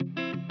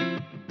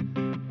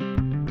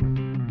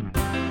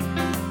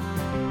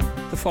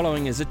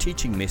following is a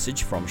teaching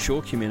message from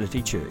Shore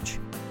Community Church.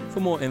 For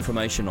more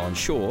information on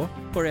Shore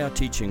or our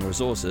teaching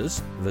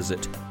resources,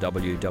 visit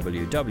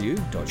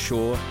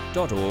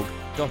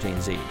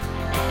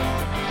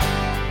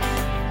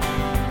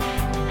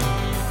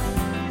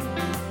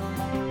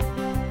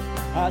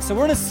www.shore.org.nz. So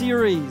we're in a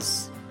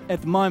series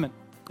at the moment.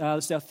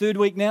 This is our third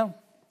week now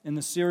in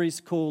the series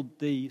called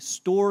The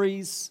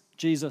Stories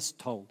Jesus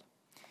Told.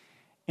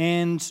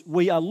 And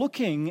we are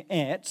looking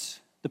at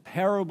the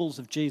parables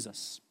of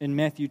Jesus in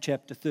Matthew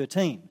chapter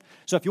 13.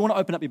 So if you want to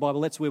open up your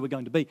Bible, that's where we're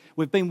going to be.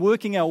 We've been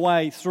working our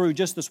way through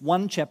just this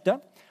one chapter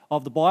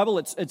of the Bible.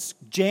 It's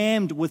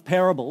jammed with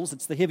parables.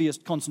 It's the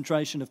heaviest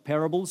concentration of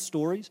parables,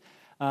 stories,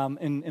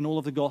 in all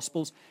of the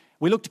Gospels.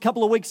 We looked a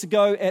couple of weeks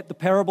ago at the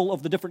parable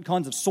of the different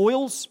kinds of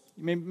soils.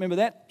 Remember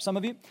that, some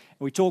of you? And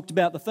we talked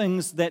about the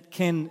things that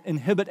can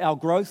inhibit our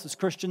growth as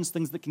Christians,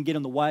 things that can get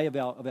in the way of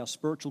our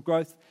spiritual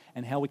growth,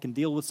 and how we can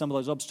deal with some of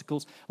those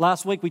obstacles.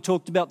 Last week we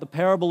talked about the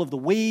parable of the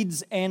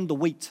weeds and the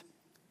wheat,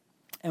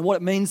 and what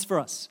it means for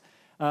us,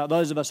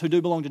 those of us who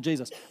do belong to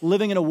Jesus,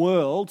 living in a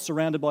world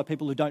surrounded by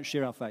people who don't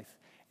share our faith,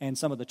 and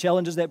some of the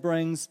challenges that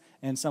brings,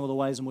 and some of the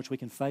ways in which we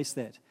can face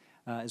that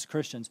as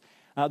Christians.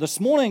 This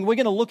morning, we're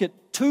going to look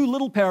at two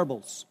little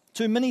parables,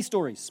 two mini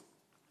stories.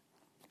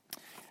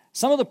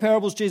 Some of the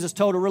parables Jesus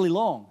told are really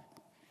long.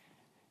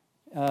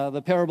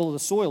 The parable of the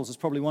soils is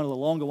probably one of the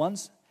longer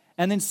ones.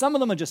 And then some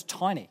of them are just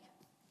tiny.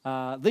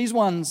 These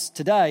ones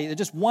today, they're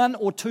just 1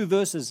 or 2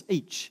 verses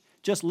each,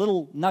 just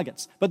little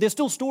nuggets. But they're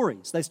still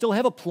stories. They still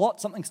have a plot.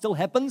 Something still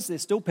happens. They're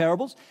still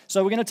parables.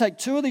 So we're going to take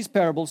 2 of these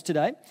parables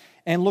today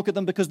and look at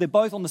them because they're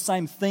both on the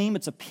same theme.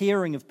 It's a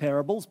pairing of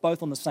parables,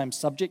 both on the same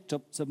subject,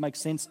 so it makes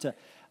sense to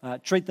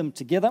treat them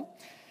together.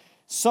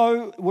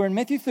 So we're in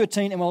Matthew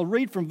 13, and I'll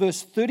read from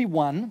verse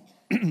 31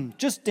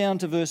 just down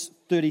to verse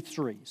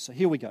 33. So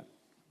here we go.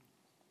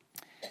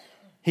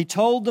 He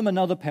told them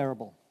another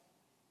parable.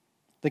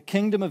 The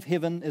kingdom of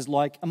heaven is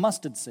like a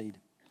mustard seed,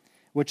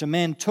 which a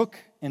man took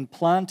and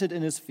planted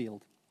in his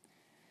field.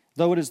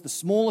 Though it is the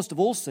smallest of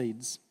all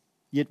seeds,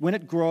 yet when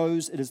it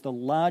grows, it is the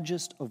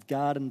largest of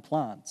garden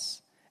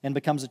plants and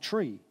becomes a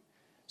tree,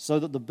 so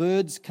that the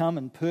birds come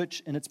and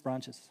perch in its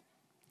branches.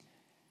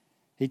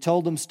 He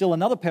told them still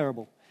another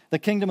parable. The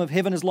kingdom of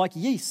heaven is like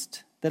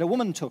yeast that a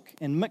woman took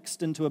and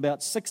mixed into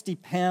about 60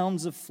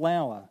 pounds of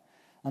flour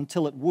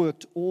until it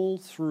worked all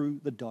through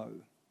the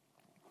dough.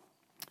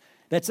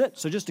 That's it.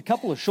 So just a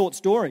couple of short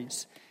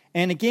stories.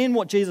 And again,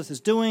 what Jesus is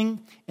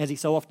doing, as he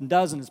so often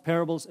does in his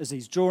parables, is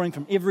he's drawing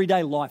from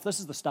everyday life. This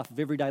is the stuff of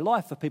everyday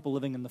life for people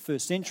living in the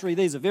first century.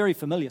 These are very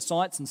familiar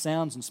sights and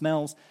sounds and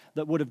smells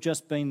that would have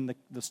just been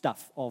the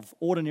stuff of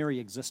ordinary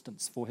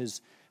existence for his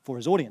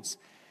audience.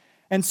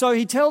 And so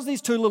he tells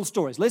these 2 little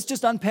stories. Let's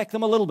just unpack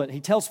them a little bit. He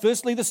tells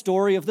firstly the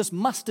story of this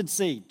mustard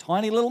seed,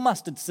 tiny little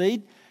mustard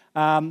seed.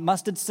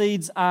 Mustard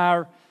seeds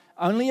are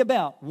only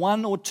about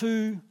 1 or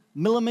 2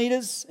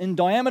 millimeters in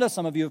diameter.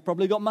 Some of you have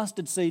probably got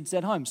mustard seeds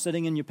at home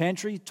sitting in your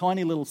pantry,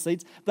 tiny little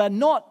seeds. They're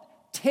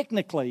not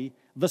technically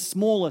the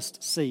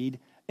smallest seed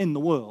in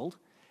the world,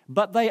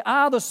 but they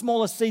are the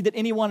smallest seed that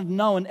anyone had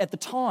known at the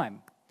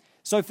time.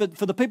 So for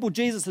the people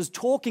Jesus is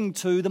talking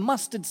to, the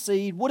mustard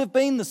seed would have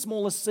been the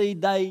smallest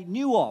seed they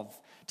knew of.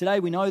 Today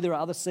we know there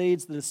are other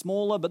seeds that are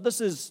smaller, but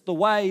this is the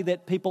way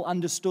that people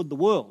understood the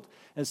world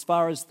as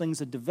far as things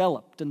had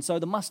developed. And so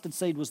the mustard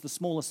seed was the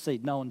smallest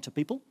seed known to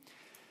people.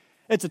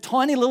 It's a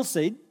tiny little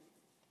seed.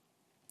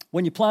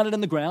 When you plant it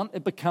in the ground,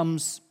 it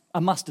becomes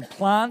a mustard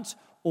plant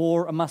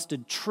or a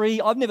mustard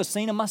tree. I've never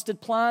seen a mustard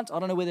plant. I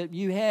don't know whether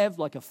you have,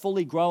 like a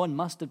fully grown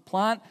mustard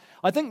plant.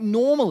 I think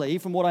normally,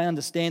 from what I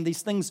understand,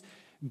 these things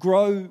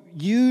grow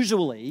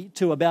usually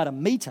to about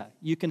 1 meter.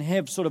 You can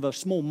have sort of a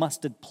small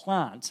mustard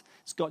plant.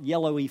 It's got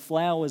yellowy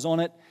flowers on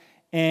it,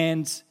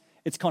 and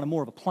it's kind of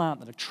more of a plant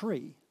than a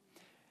tree.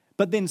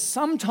 But then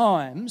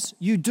sometimes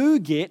you do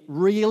get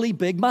really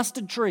big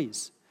mustard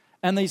trees,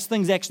 and these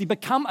things actually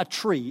become a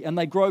tree, and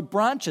they grow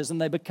branches,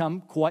 and they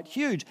become quite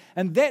huge.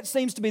 And that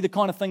seems to be the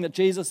kind of thing that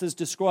Jesus is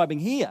describing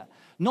here.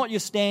 Not your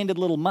standard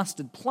little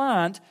mustard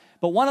plant,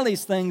 but one of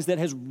these things that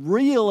has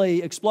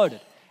really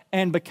exploded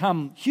and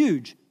become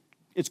huge.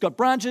 It's got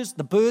branches,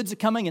 the birds are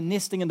coming and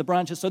nesting in the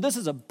branches. So this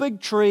is a big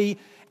tree,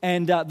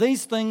 and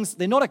these things,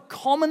 they're not a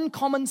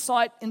common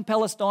sight in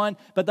Palestine,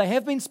 but they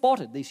have been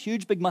spotted, these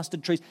huge big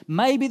mustard trees.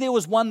 Maybe there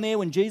was one there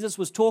when Jesus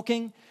was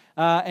talking,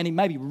 and he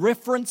maybe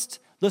referenced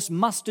this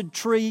mustard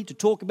tree to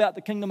talk about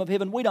the kingdom of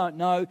heaven. We don't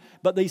know,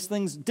 but these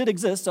things did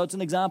exist, so it's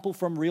an example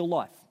from real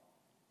life.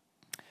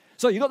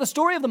 So you've got the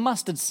story of the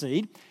mustard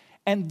seed,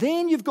 and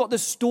then you've got the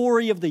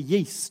story of the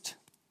yeast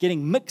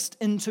getting mixed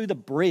into the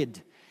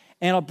bread.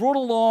 And I brought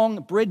along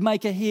a bread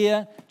maker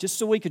here just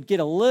so we could get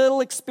a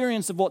little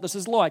experience of what this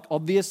is like.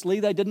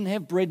 Obviously, they didn't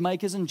have bread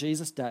makers in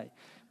Jesus' day.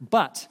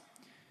 But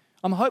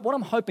what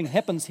I'm hoping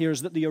happens here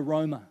is that the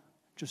aroma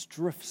just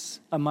drifts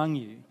among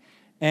you.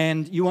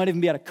 And you won't even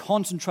be able to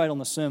concentrate on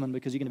the sermon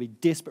because you're going to be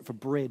desperate for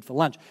bread for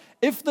lunch.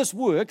 If this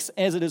works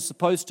as it is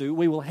supposed to,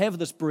 we will have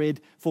this bread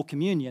for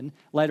communion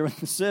later in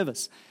the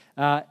service,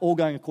 all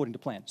going according to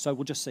plan. So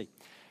we'll just see.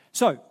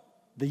 So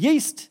the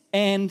yeast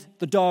and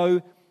the dough.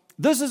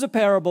 This is a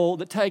parable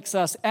that takes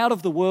us out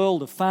of the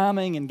world of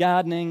farming and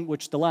gardening,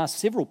 which the last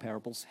several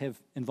parables have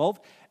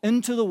involved,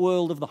 into the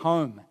world of the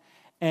home.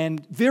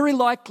 And very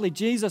likely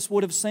Jesus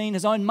would have seen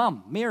his own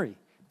mum, Mary,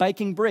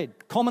 baking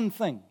bread. Common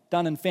thing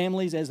done in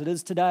families as it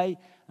is today.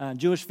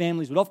 Jewish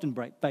families would often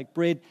bake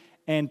bread,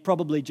 and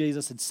probably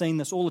Jesus had seen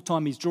this all the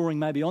time. He's drawing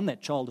maybe on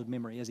that childhood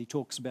memory as he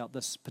talks about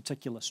this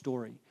particular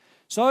story.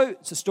 So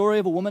it's a story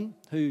of a woman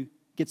who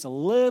gets a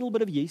little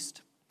bit of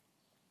yeast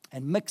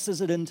and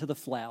mixes it into the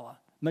flour,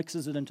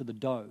 mixes it into the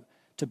dough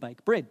to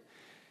bake bread.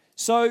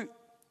 So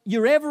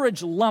your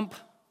average lump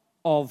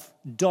of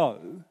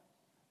dough,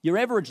 your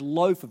average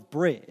loaf of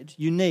bread,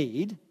 you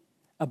need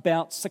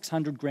about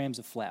 600 grams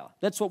of flour.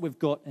 That's what we've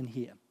got in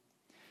here.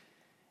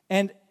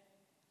 And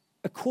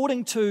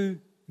according to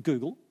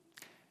Google,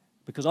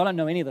 because I don't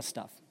know any of this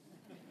stuff,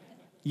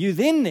 you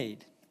then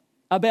need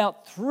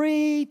about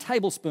 3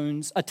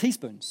 teaspoons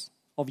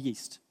of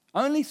yeast.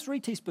 Only 3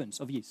 teaspoons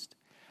of yeast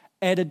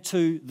added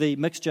to the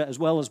mixture, as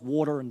well as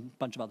water and a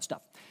bunch of other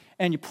stuff.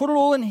 And you put it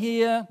all in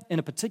here in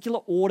a particular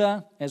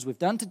order, as we've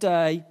done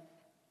today,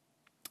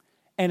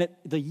 and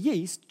the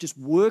yeast just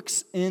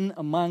works in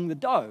among the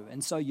dough.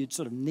 And so you'd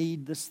sort of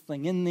knead this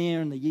thing in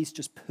there, and the yeast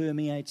just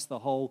permeates the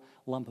whole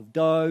lump of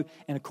dough.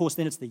 And of course,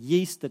 then it's the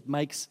yeast that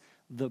makes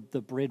the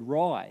bread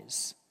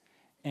rise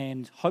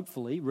and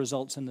hopefully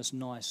results in this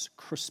nice,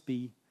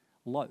 crispy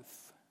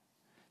loaf.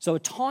 So a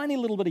tiny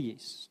little bit of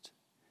yeast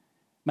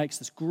makes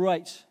this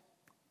great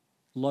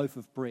loaf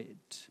of bread.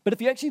 But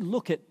if you actually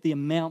look at the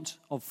amount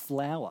of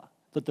flour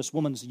that this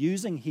woman's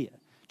using here,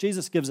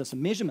 Jesus gives us a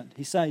measurement.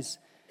 He says,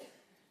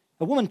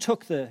 a woman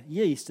took the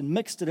yeast and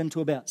mixed it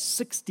into about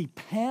 60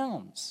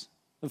 pounds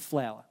of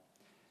flour.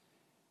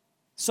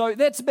 So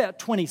that's about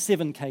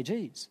 27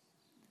 kgs.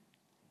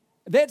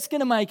 That's going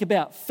to make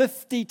about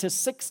 50 to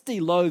 60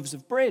 loaves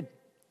of bread.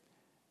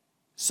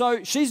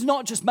 So she's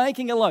not just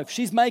making a loaf,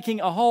 she's making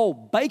a whole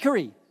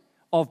bakery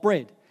of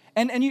bread.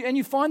 And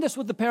you find this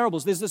with the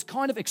parables. There's this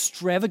kind of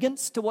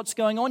extravagance to what's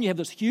going on. You have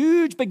this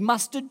huge big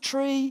mustard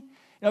tree,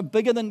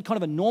 bigger than kind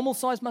of a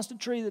normal-sized mustard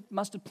tree, that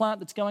mustard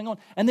plant that's going on.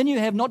 And then you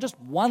have not just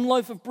one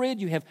loaf of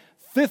bread, you have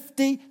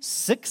 50,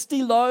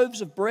 60 loaves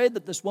of bread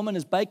that this woman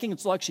is baking.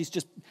 It's like she's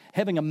just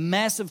having a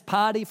massive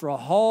party for a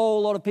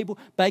whole lot of people,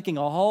 baking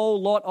a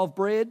whole lot of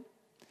bread.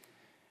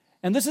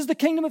 And this is the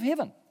kingdom of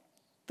heaven.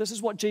 This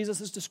is what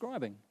Jesus is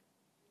describing.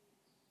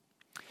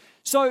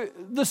 So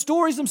the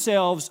stories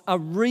themselves are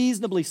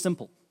reasonably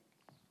simple.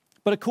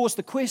 But of course,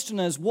 the question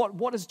is,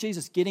 what is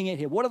Jesus getting at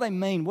here? What do they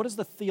mean? What is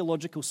the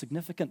theological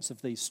significance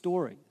of these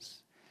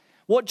stories?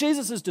 What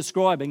Jesus is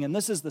describing, and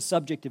this is the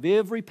subject of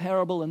every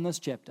parable in this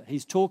chapter,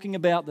 he's talking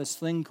about this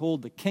thing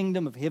called the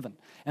kingdom of heaven.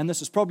 And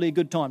this is probably a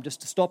good time just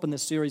to stop in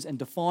this series and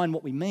define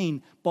what we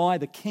mean by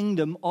the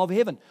kingdom of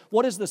heaven.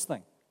 What is this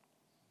thing?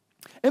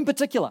 In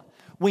particular,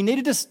 we need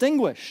to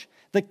distinguish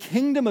the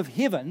kingdom of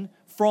heaven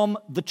from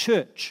the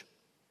church.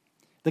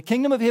 The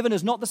kingdom of heaven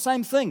is not the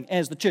same thing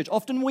as the church.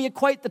 Often we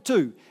equate the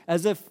two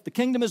as if the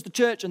kingdom is the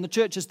church and the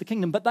church is the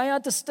kingdom, but they are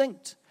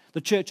distinct. The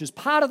church is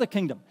part of the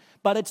kingdom,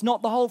 but it's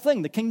not the whole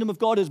thing. The kingdom of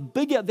God is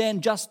bigger than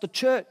just the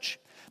church.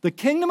 The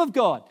kingdom of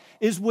God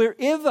is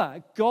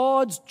wherever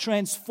God's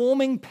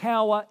transforming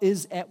power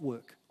is at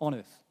work on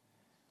earth.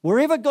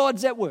 Wherever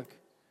God's at work,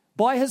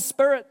 by His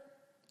Spirit,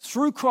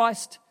 through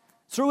Christ,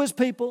 through His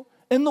people,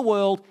 in the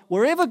world,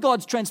 wherever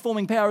God's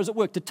transforming power is at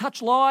work to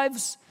touch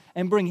lives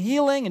and bring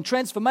healing and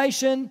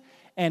transformation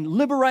and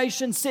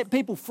liberation, set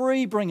people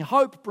free, bring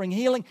hope, bring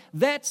healing.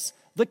 That's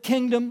the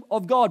kingdom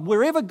of God.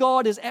 Wherever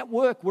God is at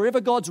work,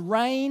 wherever God's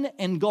reign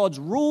and God's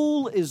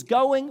rule is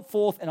going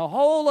forth in a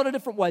whole lot of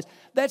different ways,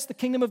 that's the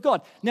kingdom of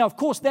God. Now, of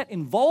course, that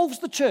involves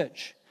the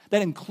church.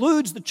 That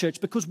includes the church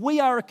because we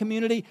are a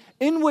community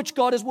in which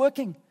God is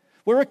working.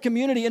 We're a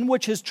community in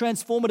which His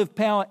transformative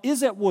power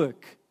is at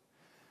work.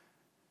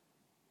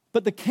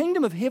 But the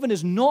kingdom of heaven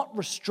is not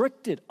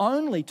restricted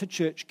only to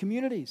church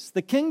communities.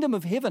 The kingdom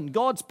of heaven,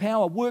 God's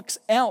power works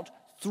out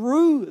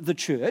through the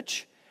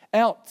church,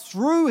 out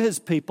through His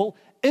people,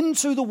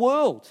 into the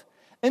world,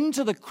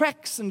 into the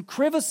cracks and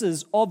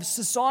crevices of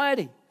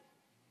society,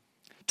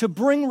 to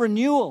bring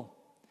renewal,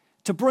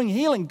 to bring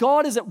healing.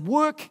 God is at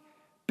work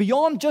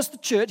beyond just the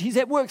church. He's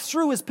at work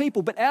through His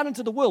people, but out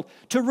into the world,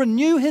 to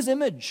renew His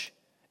image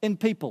in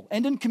people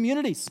and in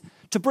communities,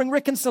 to bring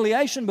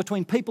reconciliation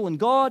between people and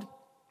God,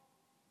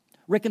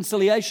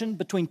 reconciliation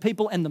between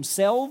people and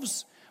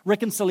themselves,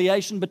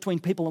 reconciliation between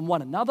people and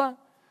one another,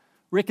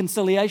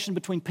 reconciliation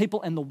between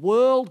people and the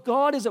world.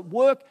 God is at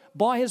work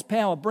by His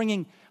power,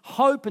 bringing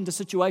hope into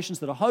situations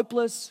that are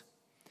hopeless,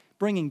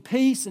 bringing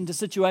peace into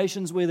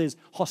situations where there's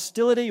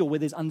hostility or where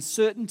there's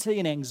uncertainty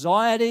and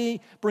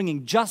anxiety,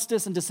 bringing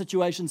justice into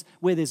situations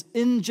where there's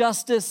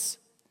injustice.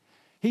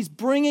 He's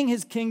bringing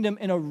His kingdom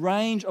in a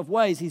range of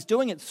ways. He's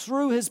doing it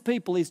through His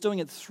people. He's doing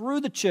it through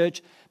the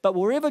church. But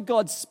wherever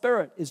God's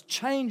Spirit is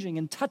changing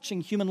and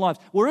touching human lives,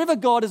 wherever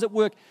God is at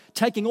work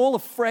taking all the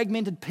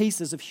fragmented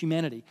pieces of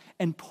humanity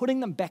and putting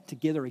them back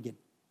together again,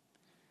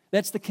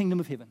 that's the kingdom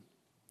of heaven.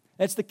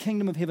 That's the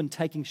kingdom of heaven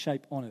taking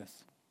shape on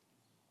earth.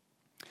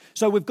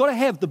 So we've got to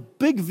have the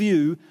big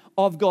view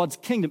of God's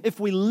kingdom. If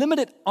we limit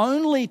it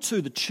only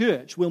to the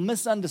church, we'll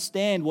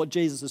misunderstand what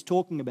Jesus is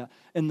talking about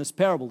in this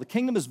parable. The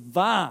kingdom is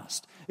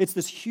vast. It's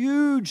this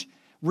huge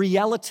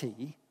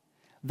reality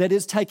that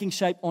is taking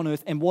shape on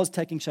earth and was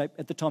taking shape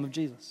at the time of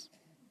Jesus.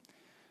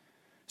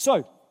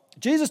 So,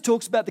 Jesus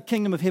talks about the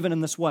kingdom of heaven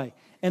in this way.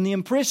 And the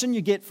impression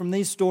you get from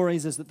these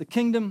stories is that the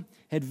kingdom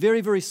had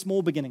very, very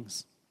small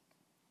beginnings.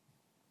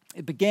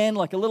 It began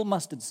like a little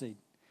mustard seed.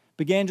 It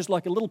began just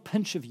like a little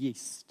pinch of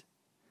yeast.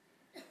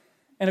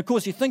 And of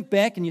course, you think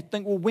back and you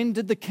think, well, when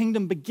did the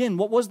kingdom begin?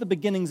 What was the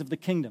beginnings of the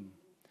kingdom?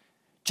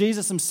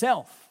 Jesus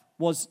himself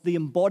was the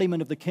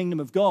embodiment of the kingdom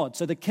of God.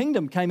 So the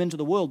kingdom came into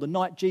the world the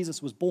night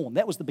Jesus was born.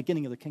 That was the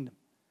beginning of the kingdom.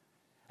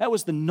 That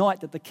was the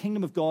night that the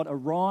kingdom of God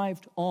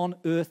arrived on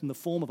earth in the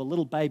form of a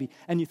little baby.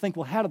 And you think,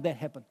 well, how did that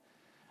happen?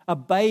 A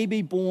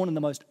baby born in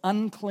the most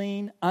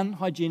unclean,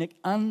 unhygienic,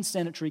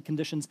 unsanitary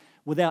conditions,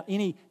 without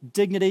any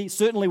dignity,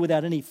 certainly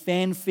without any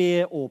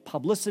fanfare or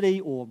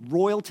publicity or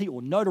royalty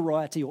or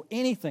notoriety or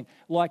anything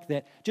like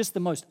that. Just the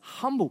most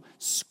humble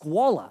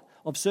squalor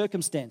of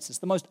circumstances,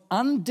 the most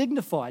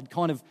undignified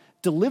kind of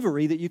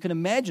delivery that you can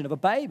imagine of a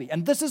baby.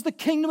 And this is the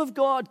kingdom of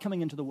God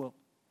coming into the world.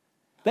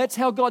 That's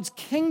how God's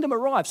kingdom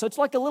arrives. So it's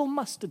like a little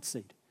mustard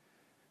seed.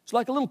 It's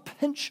like a little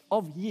pinch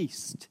of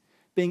yeast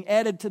being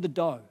added to the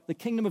dough. The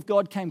kingdom of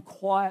God came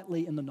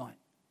quietly in the night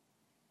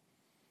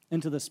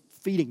into this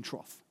feeding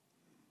trough,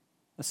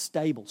 a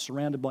stable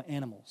surrounded by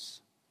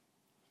animals.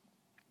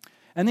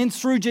 And then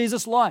through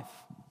Jesus' life,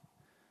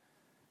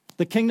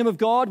 the kingdom of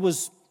God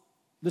was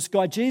this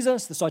guy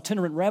Jesus, this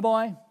itinerant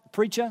rabbi,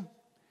 preacher,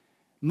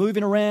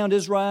 moving around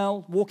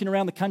Israel, walking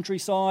around the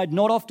countryside,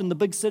 not often the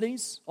big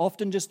cities,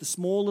 often just the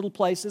small little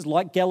places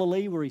like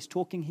Galilee where he's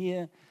talking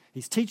here.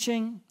 He's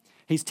teaching,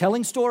 he's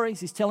telling stories,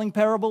 he's telling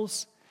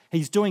parables,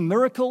 he's doing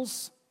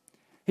miracles.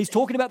 He's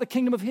talking about the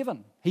kingdom of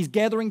heaven. He's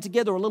gathering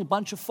together a little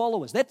bunch of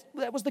followers. That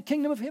was the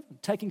kingdom of heaven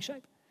taking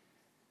shape.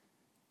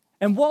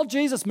 And while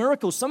Jesus'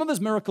 miracles, some of his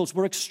miracles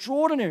were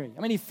extraordinary.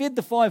 I mean, he fed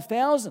the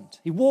 5,000.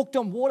 He walked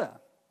on water.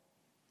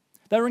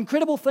 They were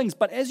incredible things.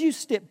 But as you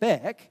step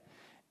back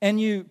and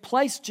you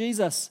place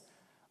Jesus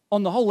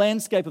on the whole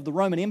landscape of the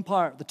Roman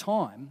Empire at the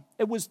time,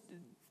 it was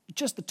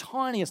just the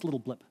tiniest little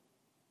blip.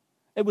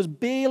 It was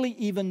barely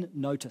even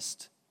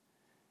noticed.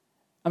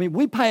 I mean,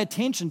 we pay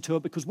attention to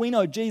it because we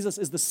know Jesus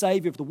is the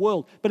Savior of the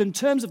world. But in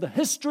terms of the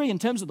history, in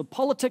terms of the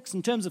politics,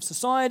 in terms of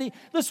society,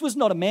 this was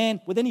not a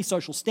man with any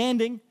social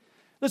standing.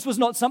 This was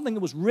not something that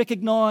was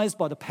recognized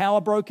by the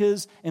power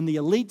brokers and the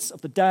elites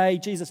of the day.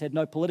 Jesus had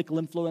no political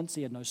influence.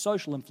 He had no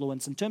social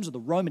influence. In terms of the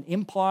Roman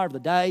Empire of the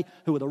day,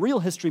 who were the real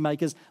history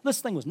makers,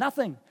 this thing was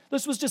nothing.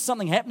 This was just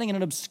something happening in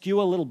an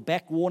obscure little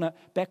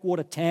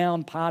backwater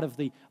town part of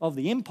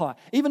the empire.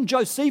 Even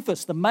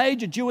Josephus, the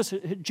major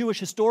Jewish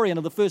historian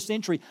of the first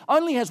century,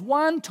 only has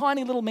one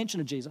tiny little mention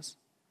of Jesus.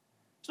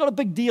 It's not a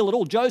big deal at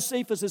all.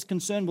 Josephus is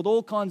concerned with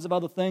all kinds of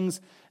other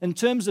things. In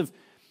terms of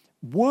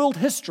world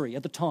history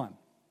at the time,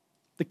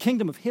 the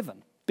kingdom of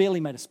heaven barely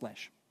made a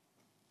splash.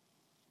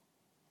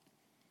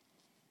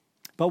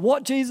 But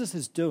what Jesus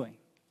is doing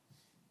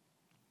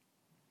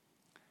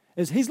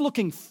is he's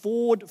looking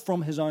forward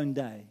from his own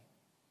day.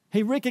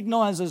 He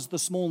recognizes the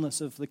smallness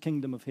of the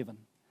kingdom of heaven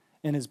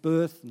in his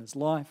birth and his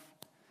life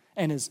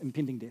and his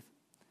impending death.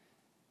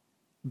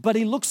 But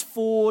he looks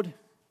forward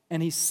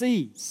and he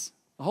sees,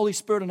 the Holy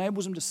Spirit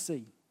enables him to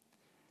see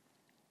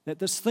that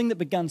this thing that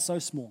began so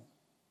small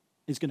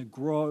is going to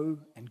grow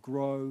and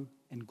grow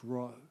and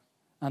grow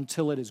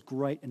until it is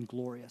great and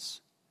glorious.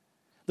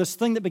 This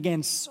thing that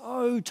began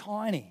so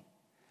tiny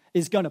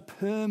is going to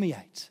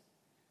permeate.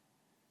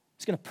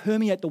 It's going to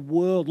permeate the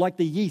world like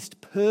the yeast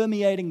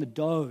permeating the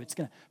dough. It's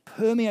going to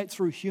permeate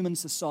through human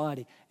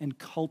society and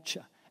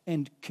culture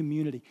and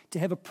community to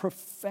have a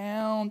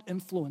profound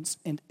influence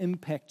and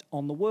impact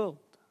on the world.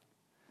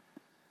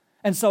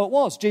 And so it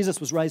was. Jesus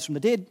was raised from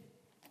the dead,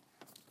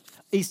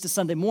 Easter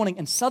Sunday morning,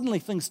 and suddenly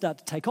things start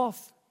to take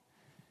off.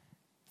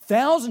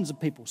 Thousands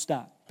of people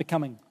start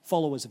becoming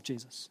followers of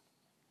Jesus.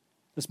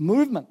 This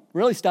movement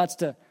really starts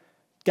to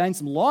gain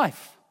some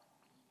life.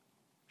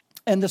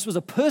 And this was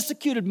a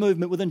persecuted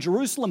movement within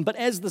Jerusalem, but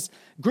as this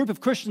group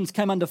of Christians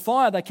came under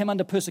fire, they came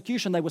under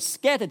persecution, they were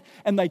scattered,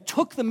 and they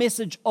took the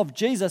message of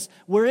Jesus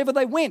wherever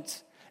they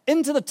went,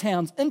 into the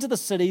towns, into the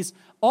cities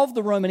of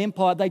the Roman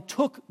Empire. They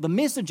took the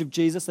message of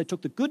Jesus, they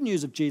took the good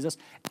news of Jesus,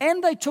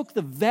 and they took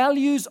the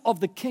values of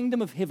the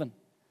kingdom of heaven.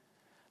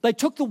 They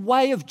took the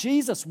way of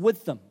Jesus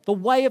with them, the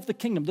way of the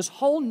kingdom, this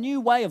whole new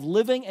way of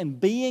living and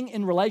being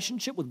in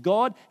relationship with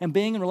God and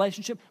being in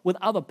relationship with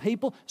other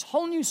people, this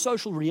whole new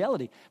social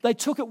reality. They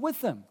took it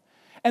with them.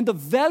 And the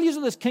values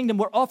of this kingdom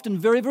were often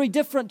very, very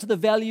different to the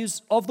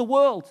values of the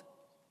world.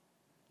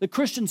 The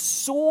Christians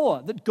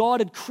saw that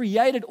God had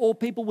created all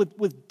people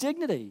with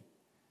dignity.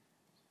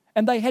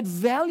 And they had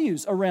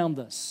values around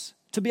this.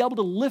 to be able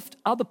to lift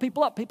other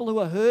people up, people who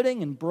are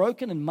hurting and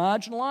broken and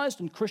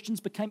marginalized, and Christians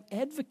became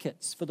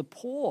advocates for the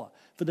poor,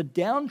 for the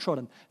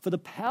downtrodden, for the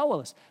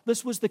powerless.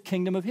 This was the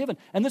kingdom of heaven.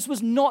 And this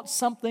was not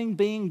something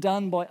being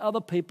done by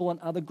other people and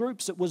other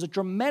groups. It was a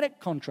dramatic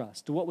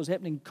contrast to what was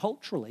happening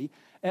culturally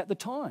at the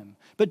time.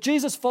 But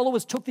Jesus'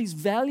 followers took these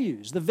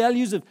values, the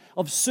values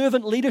of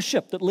servant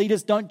leadership, that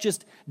leaders don't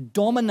just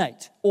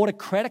dominate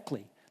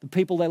autocratically the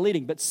people they're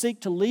leading, but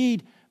seek to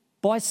lead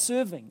by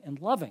serving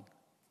and loving.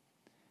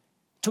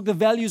 Took the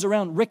values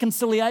around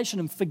reconciliation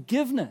and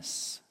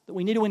forgiveness, that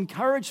we need to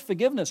encourage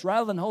forgiveness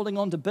rather than holding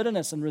on to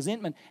bitterness and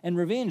resentment and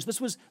revenge. This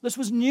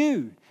was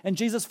new, and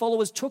Jesus'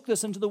 followers took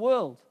this into the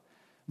world.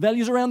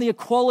 Values around the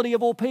equality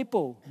of all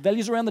people,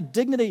 values around the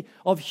dignity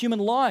of human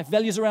life,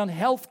 values around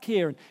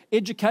healthcare and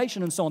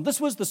education and so on. This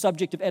was the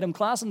subject of Adam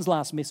Clarson's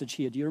last message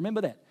here. Do you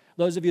remember that?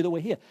 Those of you that were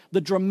here.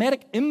 The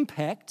dramatic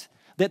impact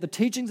that the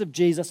teachings of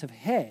Jesus have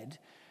had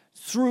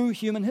through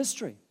human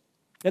history.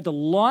 That the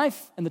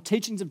life and the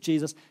teachings of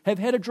Jesus have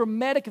had a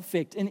dramatic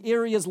effect in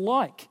areas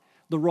like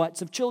the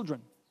rights of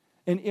children,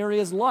 in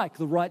areas like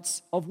the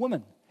rights of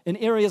women, in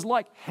areas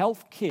like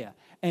health care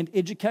and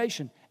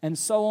education, and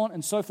so on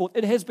and so forth.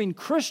 It has been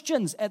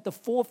Christians at the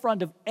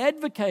forefront of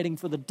advocating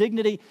for the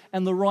dignity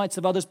and the rights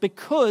of others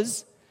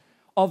because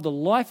of the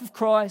life of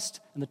Christ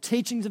and the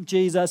teachings of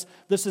Jesus.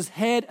 This has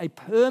had a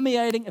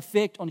permeating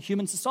effect on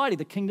human society.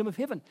 The kingdom of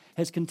heaven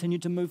has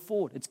continued to move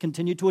forward. It's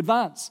continued to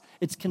advance.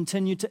 It's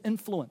continued to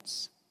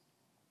influence.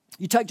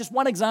 You take just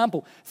one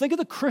example. Think of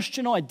the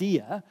Christian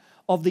idea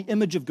of the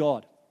image of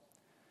God.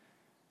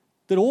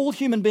 That all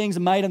human beings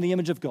are made in the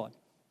image of God.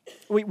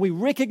 We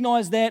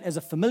recognize that as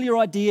a familiar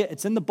idea.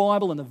 It's in the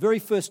Bible in the very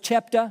first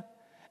chapter.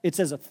 It's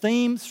as a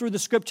theme through the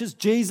scriptures.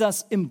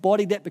 Jesus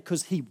embodied that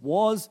because he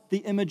was the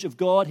image of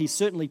God. He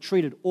certainly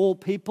treated all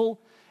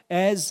people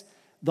as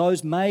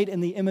those made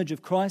in the image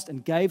of Christ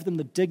and gave them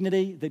the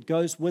dignity that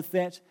goes with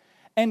that.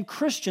 And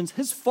Christians,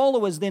 his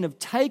followers, then have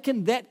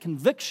taken that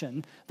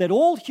conviction that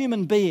all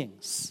human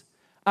beings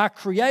are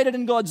created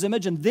in God's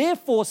image and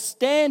therefore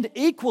stand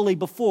equally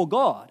before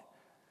God.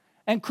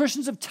 And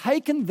Christians have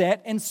taken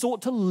that and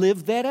sought to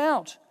live that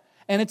out.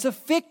 And it's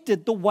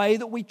affected the way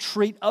that we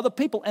treat other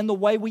people and the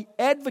way we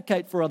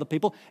advocate for other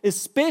people,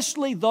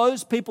 especially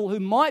those people who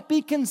might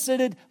be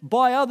considered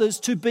by others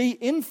to be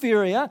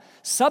inferior,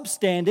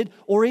 substandard,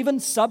 or even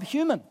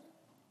subhuman.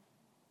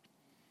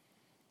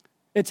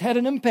 It's had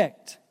an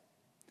impact.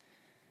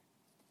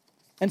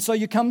 And so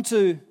you come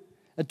to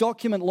a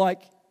document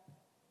like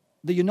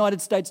the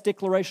United States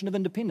Declaration of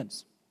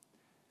Independence,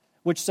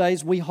 which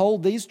says we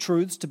hold these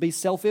truths to be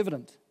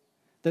self-evident,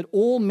 that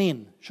all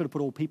men, should have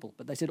put all people,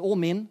 but they said all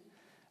men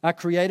are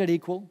created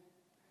equal,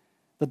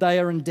 that they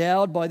are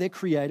endowed by their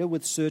Creator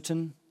with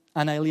certain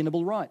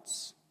unalienable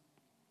rights.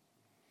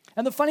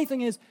 And the funny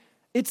thing is,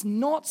 it's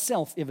not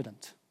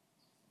self-evident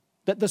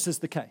that this is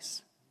the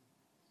case.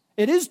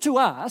 It is to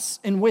us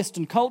in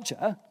Western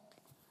culture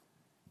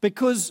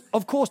because,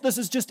 of course, this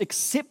is just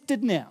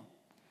accepted now,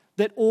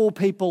 that all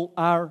people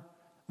are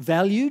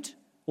valued,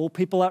 all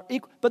people are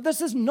equal. But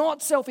this is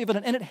not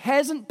self-evident, and it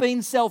hasn't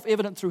been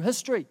self-evident through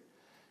history.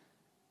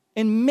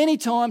 In many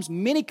times,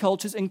 many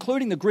cultures,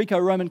 including the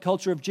Greco-Roman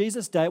culture of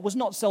Jesus' day, it was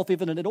not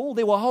self-evident at all.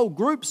 There were whole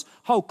groups,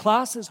 whole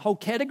classes, whole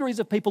categories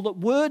of people that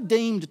were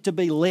deemed to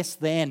be less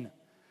than,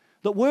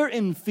 that were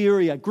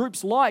inferior.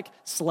 Groups like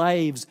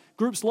slaves,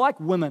 groups like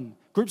women,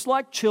 groups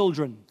like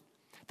children,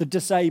 the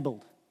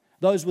disabled,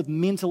 those with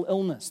mental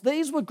illness.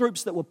 These were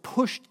groups that were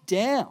pushed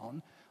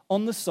down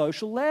on the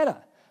social ladder,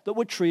 that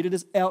were treated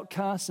as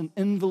outcasts and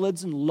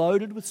invalids and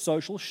loaded with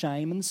social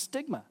shame and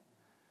stigma.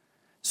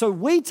 So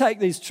we take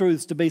these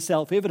truths to be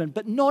self-evident,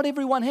 but not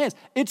everyone has.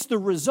 It's the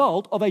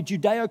result of a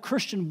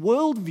Judeo-Christian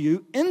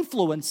worldview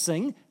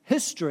influencing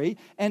history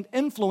and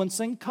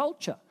influencing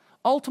culture.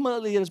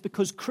 Ultimately, it is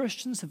because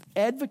Christians have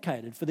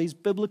advocated for these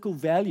biblical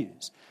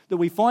values that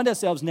we find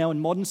ourselves now in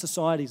modern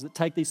societies that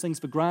take these things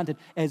for granted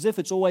as if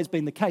it's always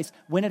been the case,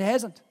 when it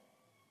hasn't.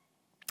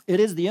 It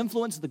is the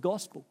influence of the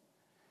gospel.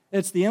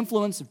 It's the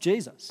influence of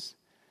Jesus.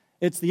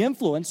 It's the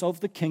influence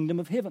of the kingdom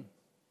of heaven.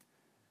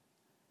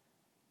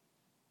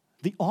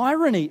 The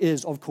irony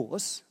is, of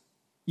course,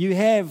 you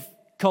have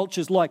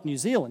cultures like New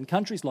Zealand,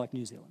 countries like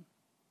New Zealand,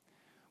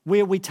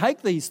 where we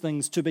take these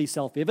things to be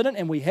self-evident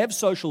and we have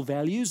social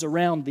values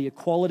around the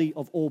equality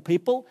of all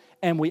people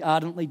and we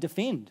ardently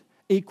defend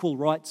equal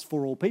rights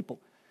for all people.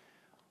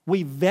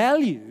 We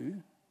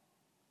value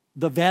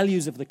the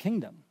values of the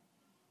kingdom,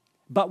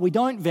 but we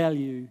don't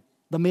value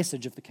the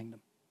message of the kingdom.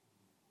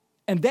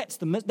 And that's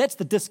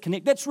the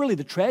disconnect. That's really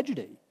the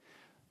tragedy,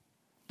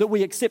 that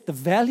we accept the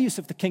values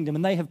of the kingdom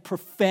and they have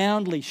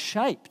profoundly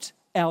shaped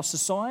our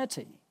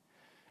society.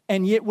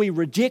 And yet we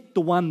reject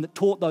the one that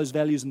taught those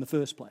values in the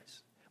first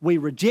place. We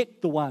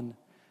reject the one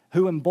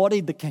who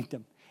embodied the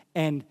kingdom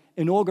and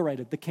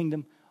inaugurated the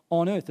kingdom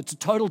on earth. It's a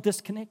total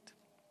disconnect.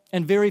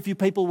 And very few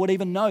people would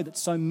even know that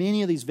so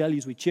many of these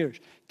values we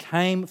cherish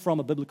came from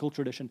a biblical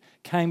tradition,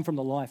 came from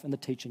the life and the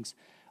teachings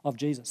of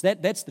Jesus.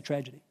 That's the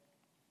tragedy.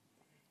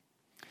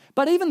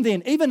 But even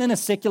then, even in a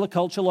secular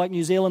culture like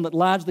New Zealand that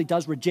largely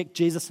does reject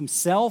Jesus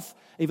himself,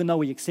 even though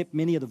we accept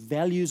many of the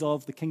values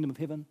of the kingdom of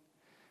heaven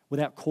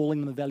without calling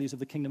them the values of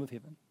the kingdom of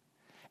heaven,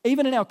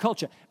 even in our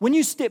culture, when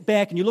you step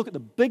back and you look at the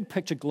big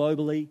picture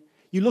globally,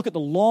 you look at the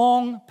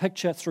long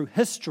picture through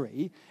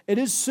history, it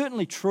is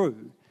certainly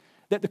true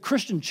that the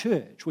Christian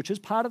church, which is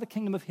part of the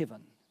kingdom of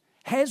heaven,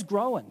 has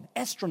grown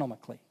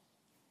astronomically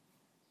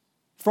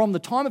from the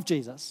time of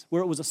Jesus,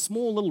 where it was a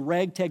small little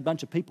ragtag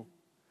bunch of people,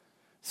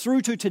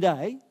 through to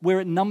today, where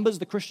it numbers,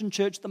 the Christian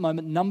church at the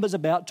moment numbers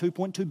about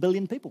 2.2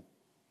 billion people.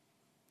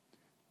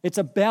 It's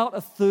about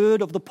a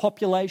third of the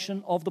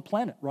population of the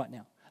planet right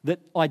now that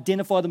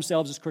identify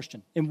themselves as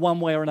Christian in one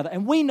way or another.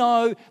 And we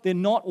know they're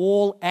not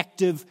all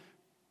active,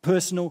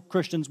 personal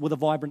Christians with a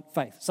vibrant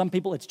faith. Some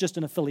people, it's just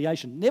an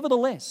affiliation.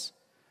 Nevertheless,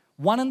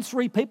 1 in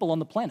 3 people on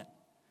the planet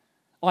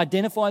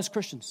identify as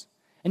Christians.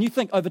 And you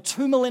think over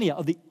 2 millennia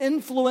of the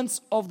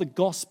influence of the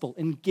gospel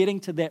in getting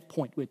to that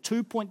point where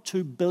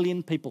 2.2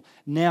 billion people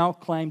now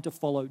claim to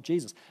follow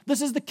Jesus.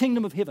 This is the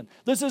kingdom of heaven.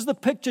 This is the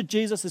picture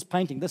Jesus is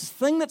painting. This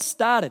thing that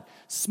started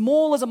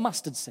small as a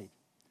mustard seed,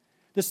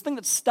 this thing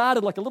that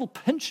started like a little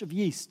pinch of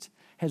yeast,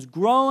 has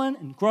grown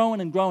and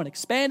grown and grown,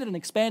 expanded and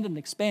expanded and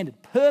expanded,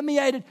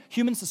 permeated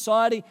human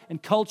society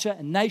and culture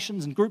and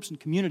nations and groups and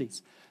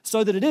communities,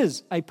 so that it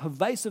is a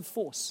pervasive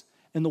force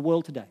in the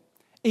world today,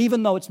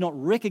 even though it's not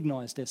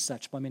recognized as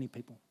such by many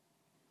people.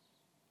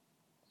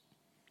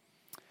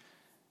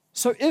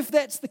 So if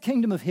that's the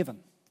kingdom of heaven,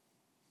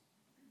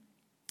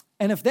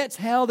 and if that's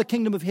how the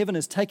kingdom of heaven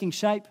is taking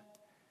shape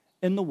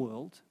in the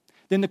world,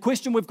 then the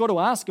question we've got to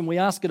ask, and we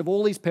ask it of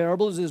all these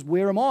parables, is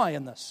where am I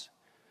in this?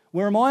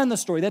 Where am I in this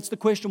story? That's the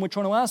question we're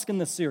trying to ask in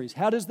this series.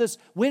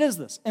 Where does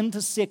this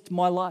intersect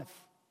my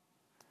life?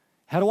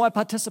 How do I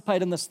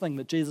participate in this thing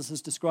that Jesus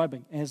is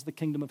describing as the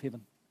kingdom of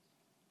heaven?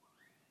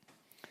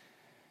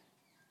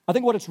 I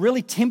think what it's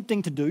really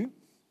tempting to do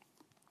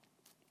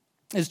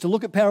is to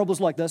look at parables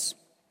like this,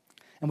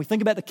 and we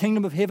think about the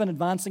kingdom of heaven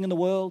advancing in the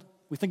world.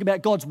 We think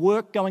about God's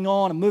work going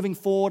on and moving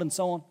forward and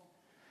so on.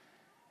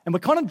 And we're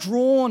kind of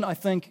drawn, I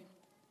think,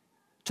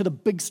 to the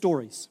big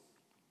stories.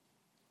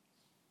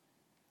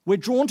 We're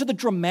drawn to the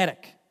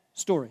dramatic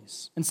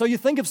stories. And so you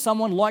think of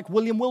someone like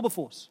William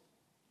Wilberforce,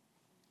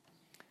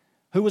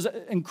 who was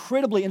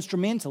incredibly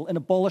instrumental in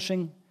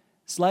abolishing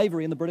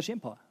slavery in the British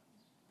Empire.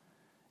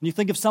 And you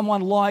think of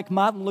someone like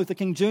Martin Luther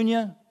King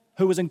Jr.,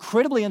 who was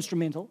incredibly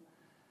instrumental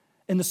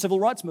in the civil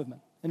rights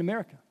movement in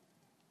America.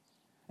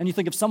 And you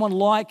think of someone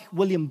like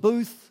William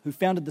Booth, who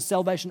founded the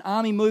Salvation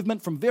Army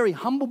movement from very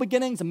humble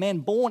beginnings, a man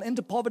born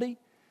into poverty,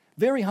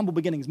 very humble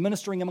beginnings,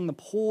 ministering among the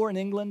poor in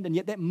England, and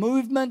yet that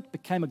movement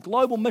became a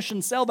global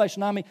mission.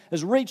 Salvation Army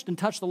has reached and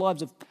touched the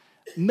lives of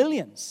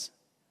millions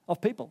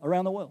of people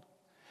around the world.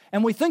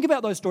 And we think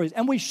about those stories,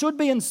 and we should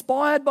be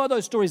inspired by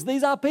those stories.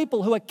 These are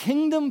people who are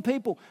kingdom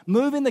people,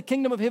 moving the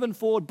kingdom of heaven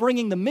forward,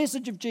 bringing the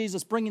message of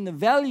Jesus, bringing the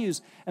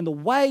values and the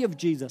way of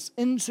Jesus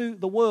into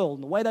the world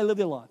and the way they live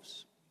their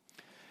lives.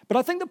 But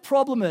I think the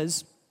problem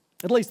is,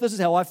 at least this is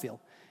how I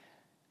feel,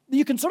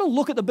 you can sort of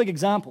look at the big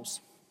examples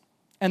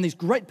and these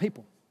great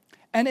people,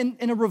 and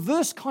in a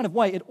reverse kind of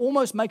way, it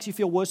almost makes you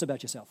feel worse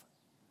about yourself.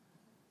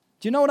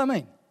 Do you know what I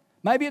mean?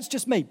 Maybe it's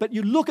just me, but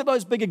you look at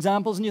those big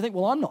examples and you think,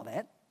 well, I'm not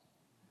that.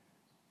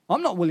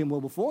 I'm not William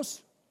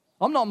Wilberforce.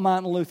 I'm not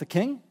Martin Luther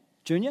King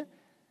Jr.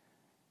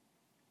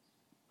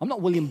 I'm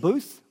not William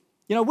Booth.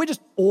 You know, we're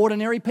just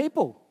ordinary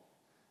people,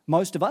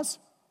 most of us,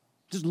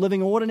 just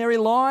living ordinary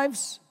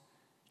lives,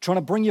 trying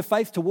to bring your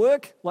faith to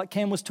work, like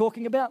Cam was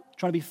talking about,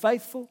 trying to be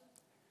faithful,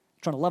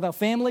 trying to love our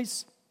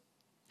families,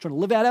 trying to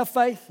live out our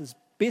faith as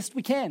best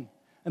we can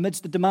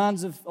amidst the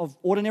demands of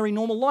ordinary,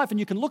 normal life. And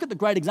you can look at the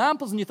great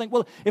examples and you think,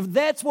 well, if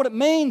that's what it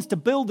means to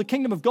build the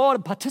kingdom of God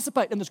and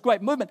participate in this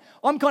great movement,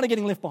 I'm kind of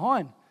getting left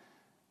behind.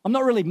 I'm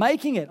not really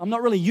making it. I'm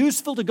not really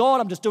useful to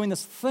God. I'm just doing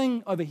this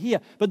thing over here.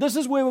 But this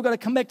is where we've got to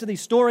come back to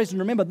these stories and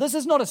remember, this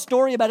is not a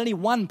story about any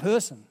one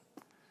person.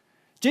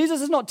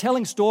 Jesus is not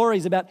telling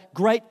stories about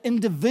great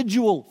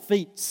individual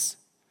feats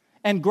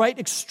and great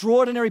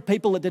extraordinary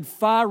people that did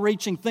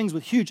far-reaching things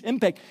with huge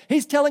impact.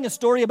 He's telling a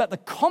story about the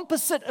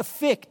composite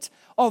effect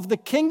of the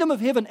kingdom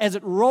of heaven as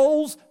it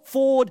rolls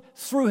forward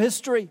through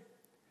history.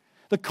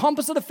 The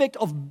composite effect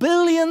of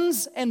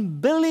billions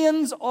and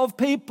billions of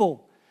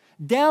people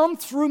down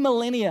through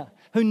millennia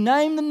who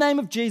name the name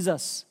of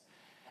Jesus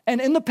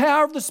and in the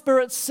power of the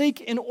Spirit seek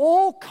in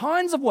all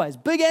kinds of ways,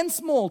 big and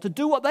small, to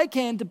do what they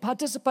can to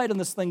participate in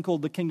this thing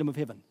called the kingdom of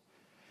heaven.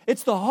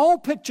 It's the whole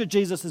picture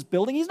Jesus is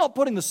building. He's not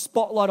putting the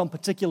spotlight on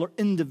particular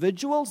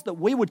individuals that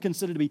we would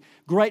consider to be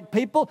great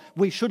people.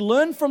 We should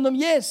learn from them,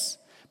 yes.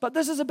 But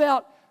this is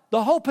about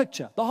the whole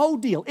picture, the whole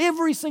deal,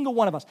 every single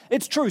one of us.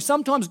 It's true,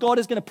 sometimes God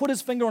is going to put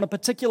his finger on a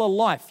particular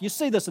life. You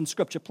see this in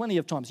Scripture plenty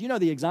of times. You know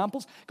the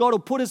examples. God will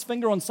put his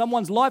finger on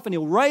someone's life and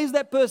he'll raise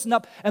that person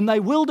up and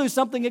they will do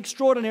something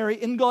extraordinary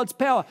in God's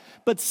power.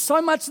 But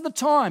so much of the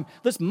time,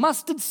 this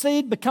mustard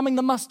seed becoming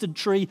the mustard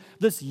tree,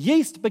 this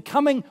yeast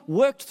becoming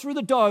worked through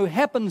the dough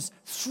happens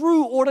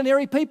through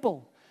ordinary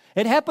people.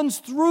 It happens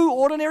through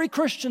ordinary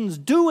Christians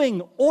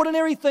doing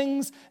ordinary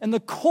things in the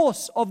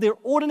course of their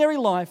ordinary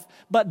life,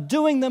 but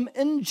doing them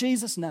in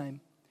Jesus' name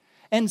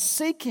and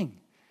seeking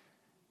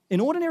in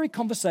ordinary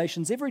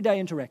conversations, everyday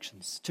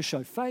interactions, to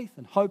show faith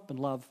and hope and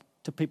love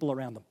to people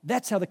around them.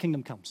 That's how the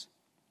kingdom comes.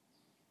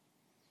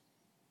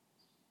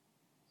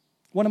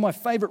 One of my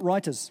favorite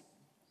writers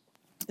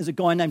is a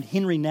guy named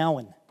Henry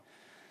Nouwen.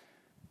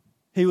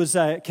 He was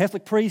a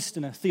Catholic priest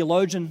and a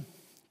theologian,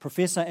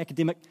 professor,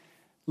 academic,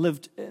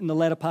 lived in the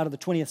latter part of the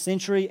 20th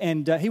century,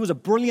 and he was a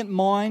brilliant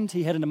mind.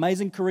 He had an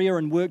amazing career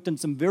and worked in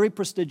some very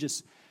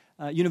prestigious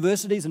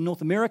universities in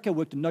North America,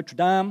 worked in Notre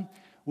Dame,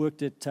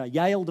 worked at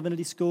Yale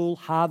Divinity School,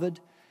 Harvard,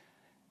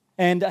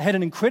 and had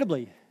an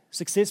incredibly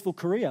successful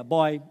career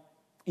by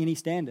any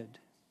standard.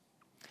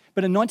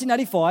 But in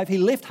 1985, he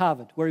left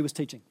Harvard, where he was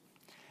teaching,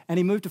 and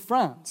he moved to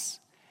France.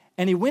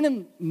 And he went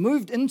and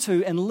moved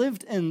into and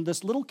lived in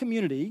this little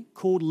community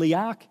called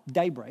Liac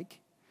Daybreak.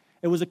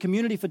 It was a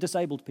community for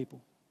disabled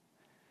people.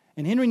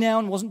 And Henry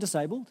Nouwen wasn't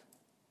disabled,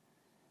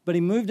 but he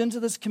moved into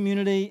this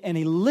community and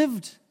he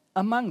lived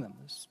among them,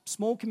 this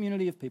small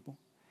community of people,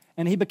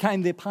 and he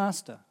became their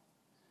pastor.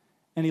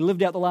 And he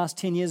lived out the last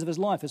 10 years of his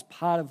life as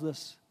part of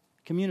this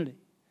community.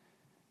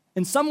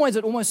 In some ways,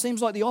 it almost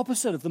seems like the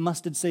opposite of the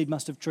mustard seed,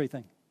 mustard tree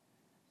thing.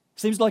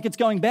 Seems like it's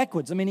going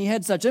backwards. I mean, he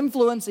had such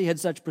influence, he had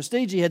such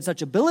prestige, he had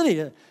such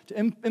ability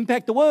to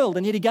impact the world,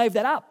 and yet he gave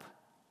that up.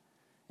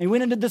 And he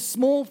went into this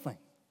small thing,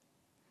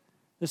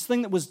 this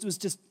thing that was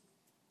just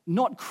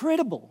not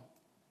credible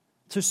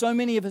to so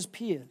many of his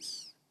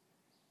peers.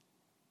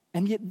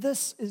 And yet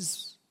this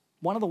is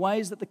one of the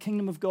ways that the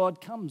kingdom of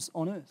God comes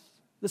on earth.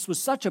 This was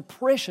such a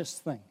precious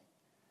thing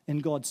in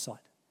God's sight.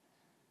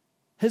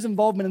 His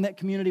involvement in that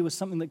community was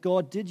something that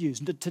God did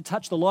use to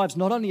touch the lives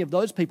not only of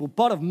those people,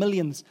 but of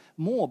millions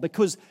more.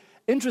 Because,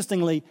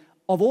 interestingly,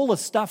 of all the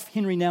stuff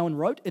Henry Nouwen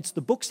wrote, it's the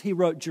books he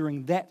wrote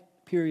during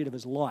that period of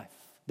his life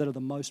that are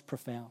the most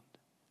profound,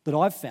 that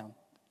I've found,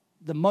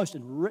 the most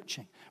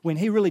enriching, when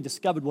he really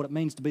discovered what it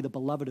means to be the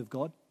beloved of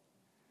God.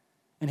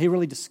 And he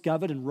really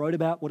discovered and wrote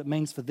about what it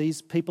means for these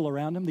people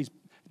around him, these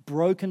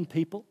broken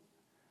people,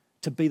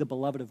 to be the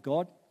beloved of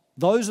God.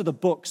 Those are the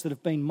books that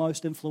have been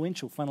most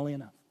influential, funnily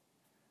enough.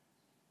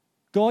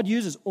 God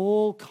uses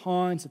all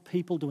kinds of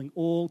people doing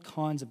all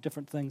kinds of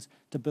different things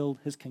to build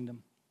his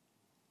kingdom.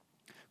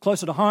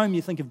 Closer to home,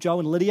 you think of Joe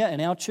and Lydia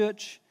in our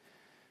church,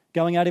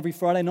 going out every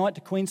Friday night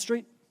to Queen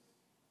Street,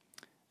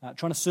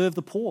 trying to serve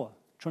the poor,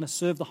 trying to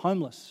serve the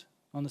homeless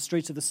on the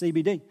streets of the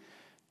CBD,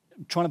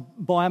 trying to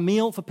buy a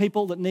meal for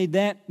people that need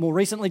that. More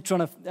recently,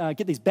 trying to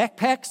get these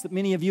backpacks that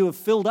many of you have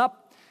filled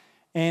up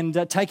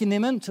and taking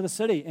them into the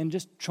city and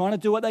just trying to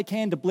do what they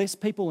can to bless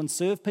people and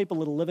serve people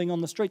that are living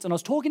on the streets. And I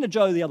was talking to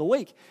Joe the other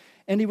week,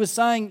 and he was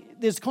saying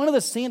there's kind of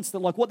the sense that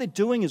like what they're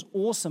doing is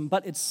awesome,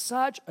 but it's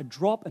such a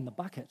drop in the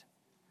bucket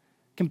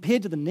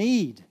compared to the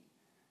need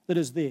that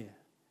is there,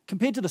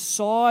 compared to the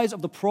size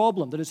of the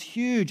problem that is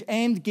huge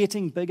and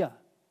getting bigger.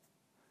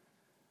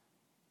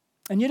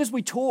 And yet as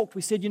we talked,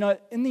 we said,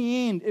 in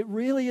the end, it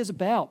really is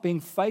about being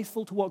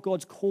faithful to what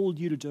God's called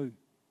you to do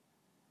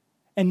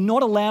and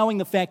not allowing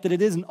the fact that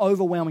it is an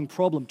overwhelming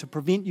problem to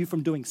prevent you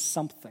from doing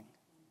something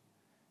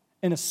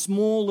in a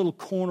small little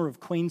corner of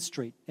Queen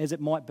Street, as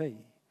it might be,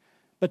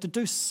 but to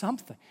do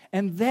something.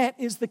 And that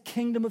is the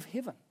kingdom of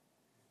heaven.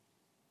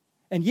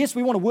 And yes,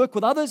 we want to work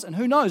with others, and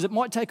who knows, it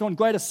might take on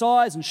greater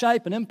size and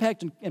shape and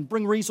impact and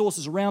bring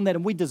resources around that,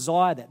 and we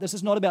desire that. This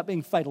is not about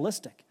being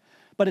fatalistic,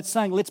 but it's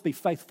saying let's be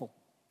faithful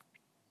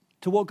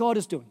to what God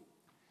is doing.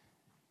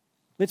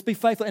 Let's be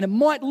faithful. And it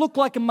might look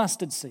like a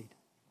mustard seed.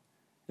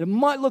 It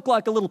might look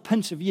like a little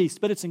pinch of yeast,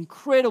 but it's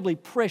incredibly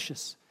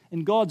precious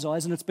in God's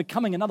eyes, and it's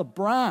becoming another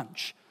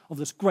branch of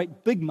this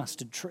great big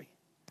mustard tree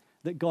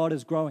that God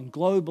is growing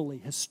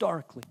globally,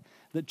 historically,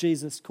 that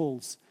Jesus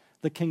calls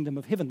the kingdom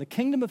of heaven. The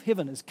kingdom of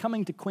heaven is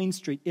coming to Queen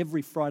Street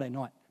every Friday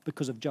night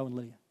because of Joe and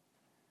Lydia.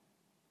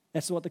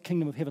 That's what the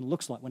kingdom of heaven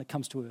looks like when it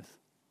comes to earth.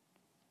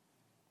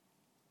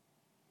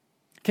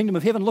 Kingdom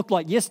of heaven looked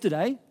like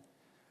yesterday.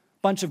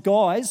 Bunch of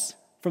guys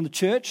from the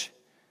church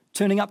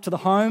turning up to the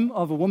home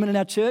of a woman in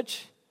our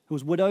church who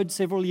was widowed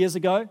several years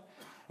ago,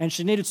 and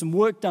she needed some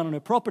work done on her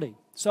property.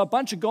 So a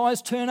bunch of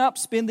guys turn up,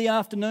 spend the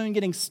afternoon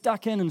getting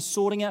stuck in and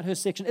sorting out her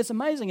section. It's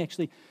amazing,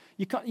 actually.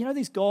 You know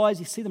these guys,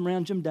 you see them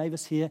around Jim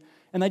Davis here,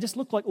 and they just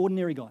look like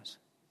ordinary guys.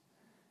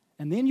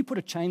 And then you put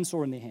a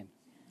chainsaw in their hand,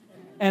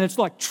 and it's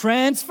like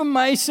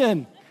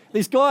transformation.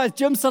 These guys,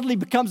 Jim suddenly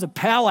becomes a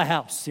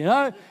powerhouse,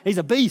 He's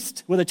a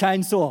beast with a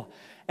chainsaw.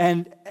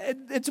 And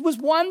it was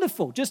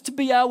wonderful just to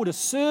be able to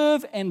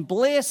serve and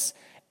bless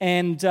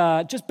and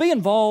just be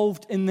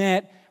involved in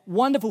that.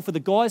 Wonderful for the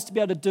guys to be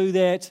able to do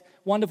that.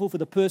 Wonderful for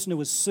the person who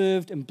was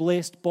served and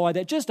blessed by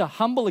that. Just a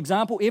humble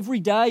example,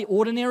 everyday,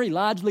 ordinary,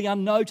 largely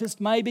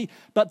unnoticed maybe,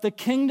 but the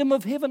kingdom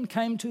of heaven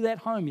came to that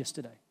home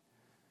yesterday.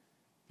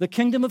 The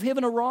kingdom of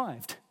heaven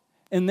arrived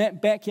in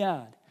that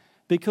backyard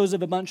because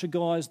of a bunch of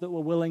guys that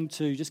were willing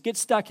to just get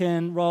stuck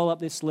in, roll up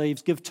their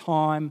sleeves, give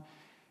time,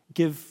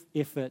 give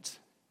effort,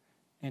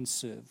 and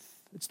serve.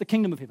 It's the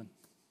kingdom of heaven.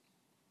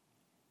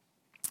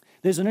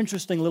 There's an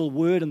interesting little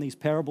word in these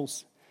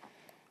parables.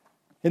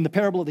 In the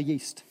parable of the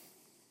yeast,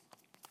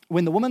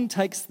 when the woman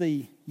takes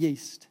the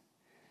yeast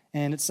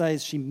and it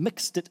says she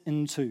mixed it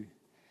into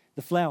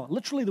the flour,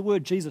 literally the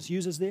word Jesus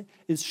uses there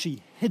is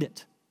she hid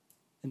it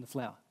in the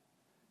flour.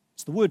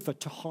 It's the word for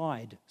to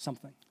hide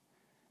something.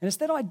 And it's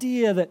that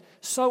idea that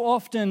so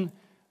often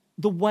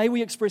the way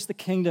we express the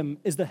kingdom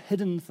is the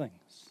hidden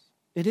things.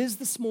 It is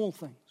the small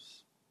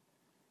things.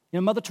 You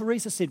know, Mother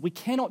Teresa said, we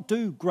cannot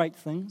do great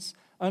things,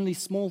 only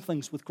small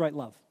things with great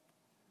love.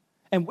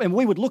 And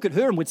we would look at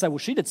her and we'd say, well,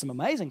 she did some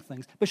amazing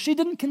things, but she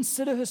didn't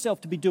consider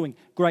herself to be doing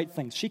great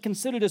things. She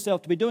considered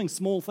herself to be doing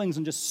small things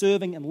and just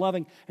serving and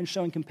loving and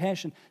showing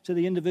compassion to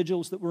the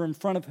individuals that were in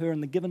front of her in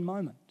the given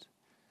moment.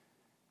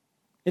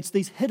 It's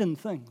these hidden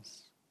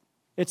things.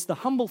 It's the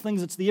humble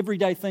things, it's the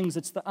everyday things,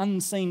 it's the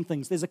unseen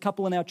things. There's a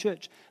couple in our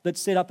church that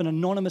set up an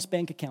anonymous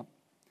bank account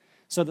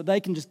so that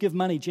they can just give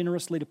money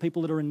generously to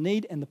people that are in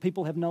need and the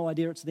people have no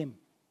idea it's them.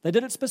 They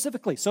did it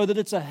specifically so that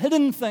it's a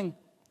hidden thing.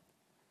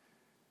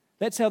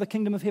 That's how the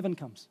kingdom of heaven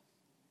comes.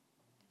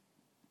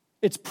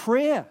 It's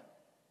prayer,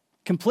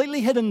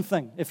 completely hidden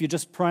thing if you're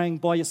just praying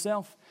by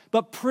yourself.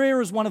 But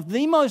prayer is one of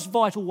the most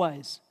vital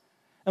ways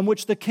in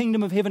which the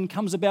kingdom of heaven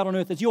comes about on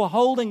earth. As you're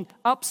holding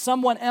up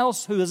someone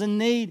else who is in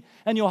need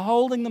and you're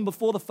holding them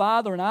before the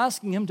Father and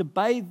asking Him to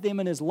bathe them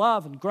in His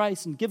love and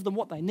grace and give them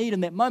what they need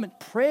in that moment.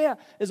 Prayer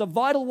is a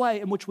vital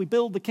way in which we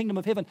build the kingdom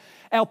of heaven.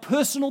 Our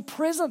personal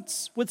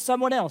presence with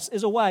someone else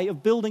is a way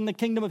of building the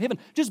kingdom of heaven.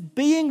 Just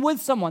being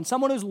with someone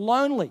who's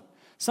lonely,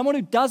 someone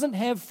who doesn't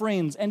have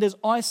friends and is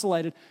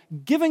isolated,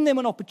 giving them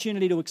an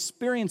opportunity to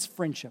experience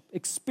friendship,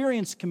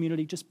 experience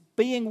community, just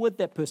being with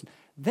that person.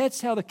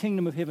 That's how the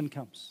kingdom of heaven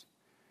comes.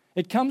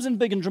 It comes in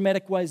big and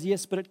dramatic ways,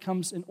 yes, but it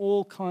comes in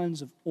all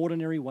kinds of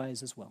ordinary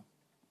ways as well.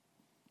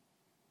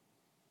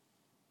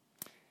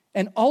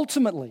 And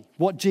ultimately,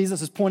 what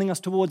Jesus is pointing us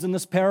towards in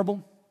this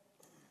parable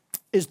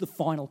is the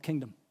final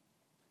kingdom.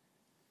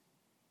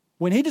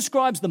 When He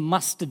describes the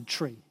mustard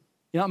tree,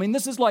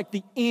 this is like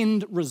the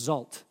end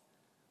result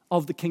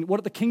of the kingdom,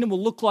 what the kingdom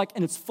will look like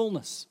in its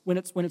fullness, when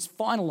it's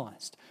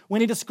finalized.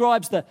 When He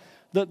describes the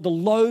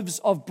loaves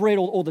of bread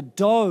or the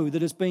dough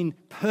that has been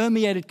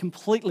permeated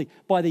completely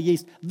by the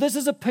yeast, this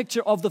is a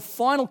picture of the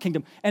final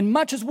kingdom. And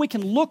much as we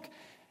can look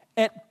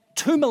at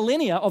 2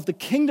 millennia of the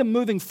kingdom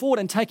moving forward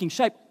and taking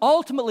shape,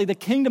 ultimately the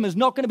kingdom is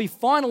not going to be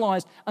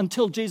finalized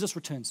until Jesus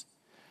returns.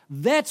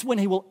 That's when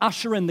He will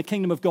usher in the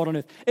kingdom of God on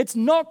earth. It's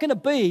not going to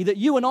be that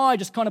you and I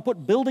just kind of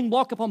put building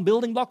block upon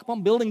building block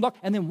upon building block,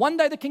 and then one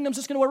day the kingdom's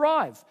just going to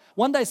arrive.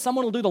 One day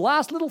someone will do the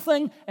last little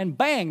thing, and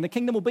bang, the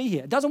kingdom will be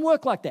here. It doesn't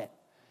work like that.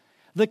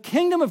 The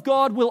kingdom of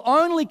God will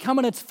only come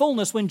in its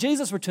fullness when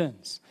Jesus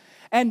returns.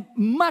 And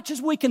much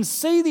as we can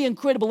see the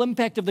incredible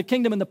impact of the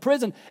kingdom in the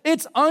present,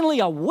 it's only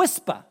a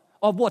whisper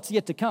of what's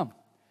yet to come.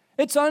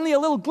 It's only a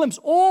little glimpse.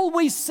 All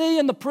we see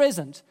in the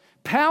present,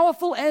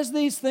 powerful as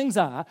these things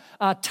are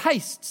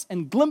tastes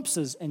and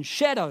glimpses and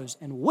shadows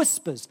and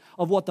whispers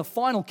of what the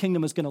final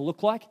kingdom is going to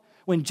look like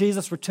when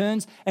Jesus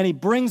returns and He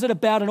brings it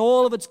about in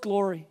all of its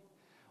glory,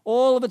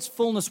 all of its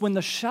fullness, when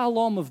the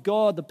shalom of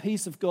God, the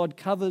peace of God,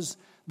 covers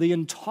the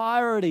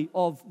entirety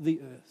of the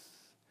earth.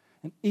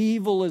 And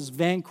evil is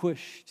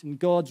vanquished and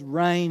God's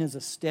reign is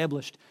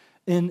established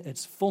in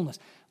its fullness.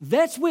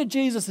 That's where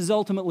Jesus is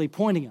ultimately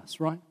pointing us,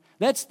 right?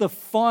 That's the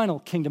final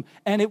kingdom.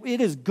 And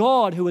it is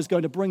God who is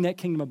going to bring that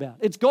kingdom about.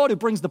 It's God who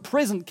brings the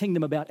present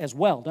kingdom about as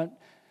well. Don't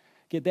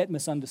get that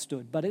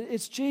misunderstood. But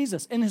it's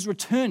Jesus in His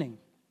returning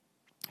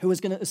who is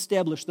going to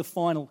establish the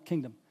final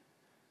kingdom.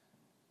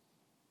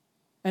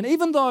 And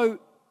even though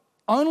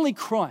only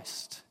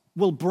Christ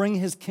will bring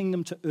His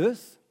kingdom to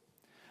earth,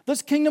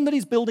 this kingdom that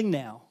He's building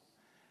now,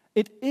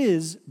 it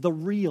is the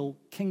real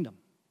kingdom.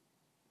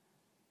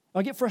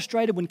 I get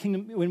frustrated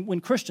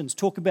when Christians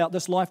talk about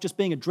this life just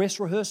being a dress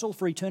rehearsal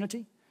for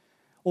eternity,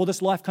 or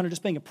this life kind of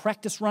just being a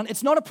practice run.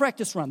 It's not a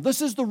practice run.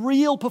 This is the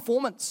real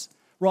performance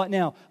right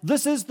now.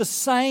 This is the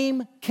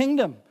same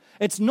kingdom.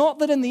 It's not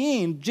that in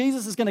the end,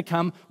 Jesus is going to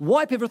come,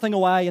 wipe everything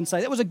away and say,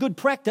 that was a good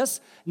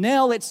practice,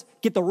 now let's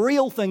get the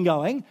real thing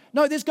going.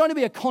 No, there's going to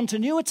be a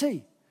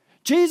continuity.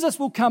 Jesus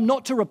will come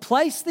not to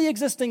replace the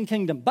existing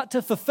kingdom, but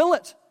to fulfill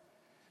it,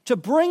 to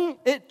bring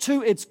it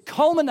to its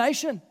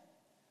culmination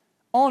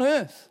on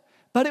earth.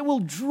 But it will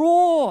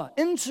draw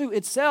into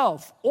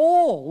itself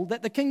all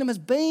that the kingdom has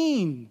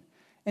been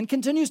and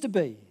continues to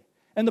be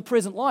in the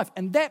present life.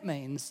 And that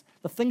means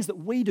the things that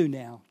we do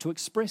now to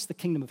express the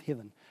kingdom of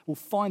heaven will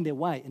find their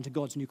way into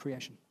God's new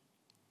creation.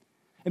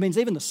 It means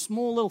even the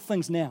small little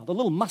things now, the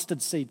little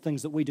mustard seed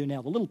things that we do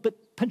now, the little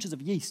pinches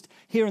of yeast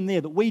here and there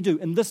that we do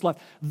in this life,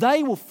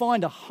 they will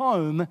find a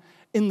home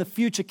in the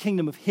future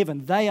kingdom of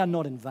heaven. They are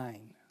not in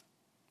vain.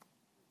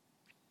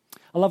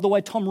 I love the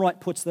way Tom Wright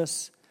puts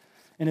this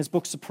in his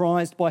book,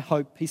 Surprised by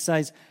Hope. He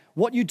says,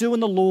 what you do in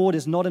the Lord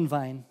is not in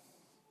vain.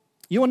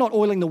 You are not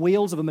oiling the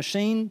wheels of a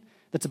machine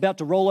that's about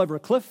to roll over a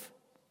cliff.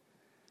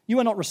 You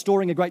are not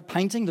restoring a great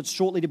painting that's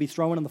shortly to be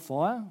thrown in the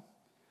fire.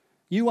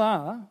 You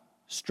are,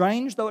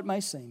 strange though it may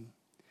seem,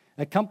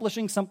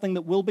 accomplishing something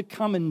that will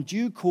become in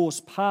due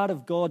course part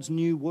of God's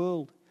new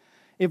world.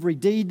 Every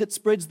deed that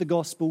spreads the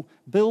gospel,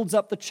 builds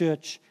up the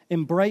church,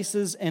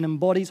 embraces and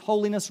embodies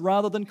holiness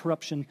rather than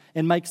corruption,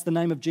 and makes the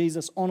name of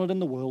Jesus honored in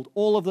the world,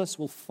 all of this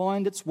will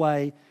find its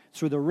way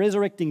through the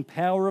resurrecting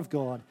power of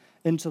God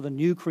into the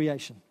new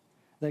creation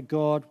that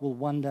God will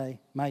one day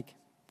make.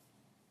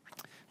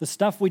 The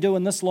stuff we do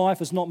in this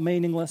life is not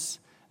meaningless.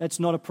 It's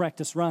not a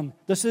practice run.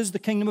 This is the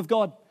kingdom of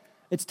God.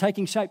 It's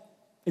taking shape.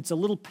 It's a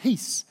little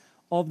piece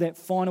of that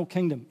final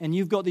kingdom. And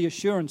you've got the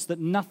assurance that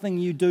nothing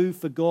you do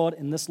for God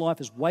in this life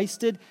is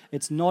wasted.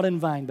 It's not in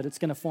vain, but it's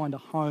going to find a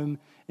home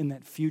in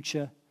that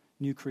future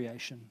new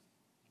creation.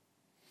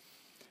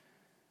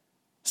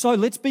 So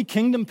let's be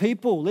kingdom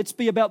people. Let's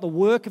be about the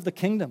work of the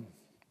kingdom.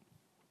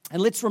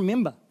 And let's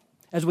remember,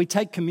 as we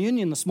take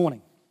communion this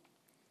morning,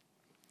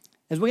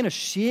 as we're going to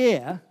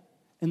share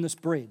in this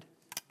bread,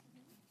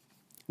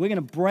 we're going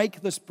to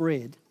break this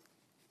bread,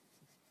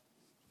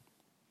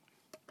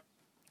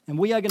 and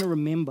we are going to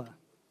remember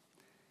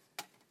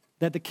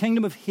that the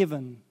kingdom of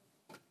heaven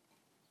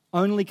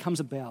only comes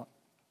about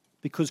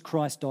because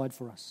Christ died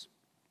for us.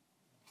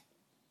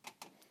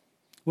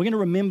 We're going to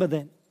remember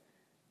that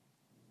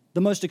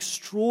the most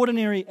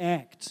extraordinary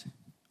act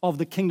of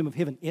the kingdom of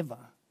heaven ever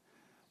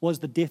was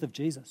the death of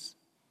Jesus.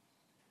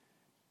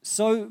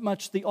 So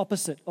much the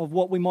opposite of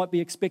what we might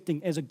be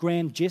expecting as a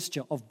grand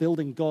gesture of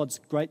building God's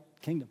great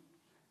kingdom.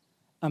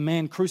 A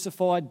man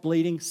crucified,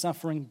 bleeding,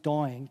 suffering,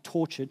 dying,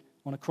 tortured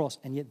on a cross.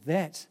 And yet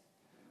that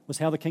was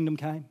how the kingdom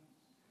came.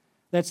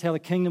 That's how the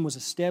kingdom was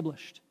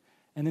established.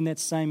 And then that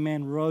same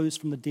man rose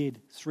from the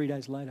dead 3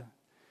 days later.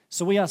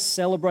 So we are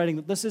celebrating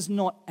that this is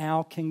not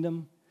our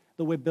kingdom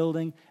that we're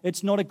building.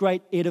 It's not a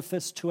great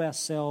edifice to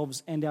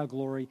ourselves and our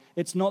glory.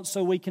 It's not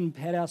so we can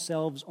pat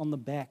ourselves on the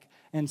back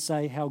and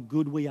say how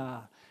good we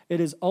are. It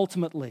is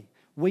ultimately,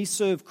 we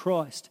serve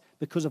Christ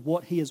because of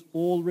what He has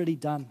already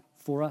done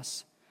for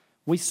us.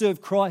 We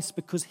serve Christ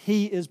because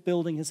He is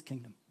building His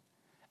kingdom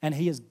and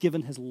He has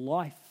given His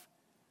life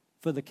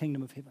for the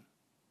kingdom of heaven.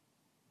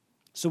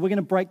 So we're going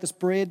to break this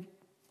bread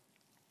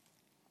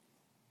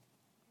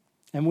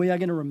and we are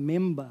going to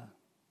remember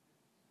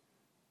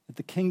that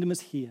the kingdom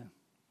is here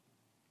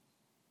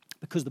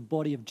because the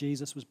body of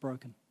Jesus was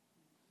broken,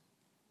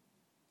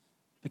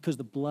 because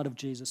the blood of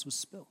Jesus was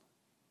spilled.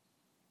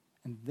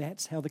 And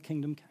that's how the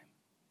kingdom came.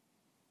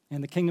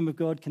 And the kingdom of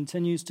God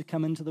continues to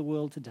come into the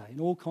world today in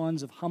all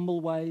kinds of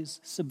humble ways,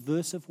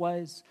 subversive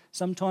ways,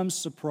 sometimes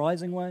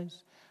surprising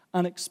ways,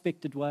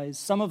 unexpected ways.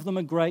 Some of them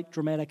are great,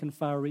 dramatic, and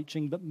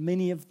far-reaching, but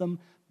many of them,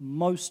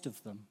 most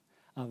of them,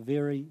 are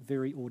very,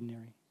 very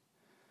ordinary.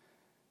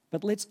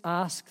 But let's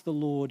ask the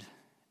Lord,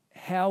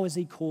 how is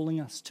He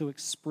calling us to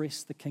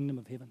express the kingdom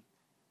of heaven?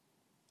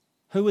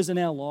 Who is in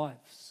our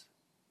lives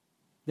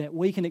that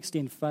we can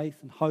extend faith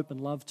and hope and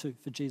love to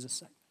for Jesus'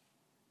 sake?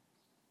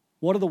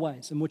 What are the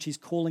ways in which He's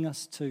calling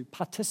us to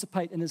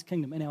participate in His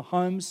kingdom in our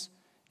homes,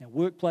 in our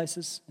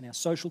workplaces, in our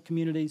social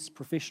communities,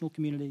 professional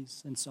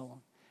communities, and so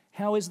on?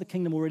 How is the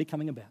kingdom already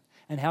coming about?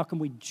 And how can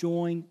we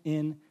join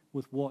in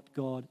with what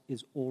God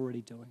is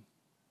already doing?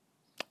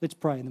 Let's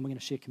pray, and then we're going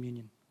to share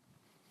communion.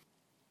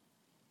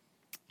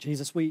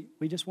 Jesus, we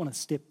just want to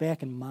step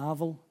back and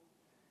marvel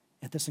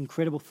at this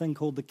incredible thing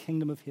called the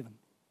kingdom of heaven.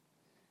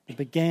 It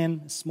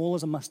began as small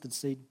as a mustard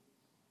seed.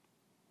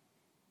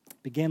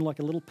 It began like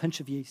a little pinch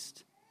of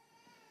yeast.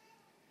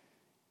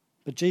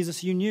 But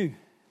Jesus, you knew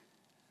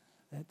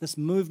that this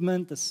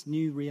movement, this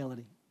new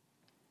reality,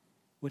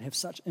 would have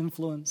such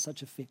influence,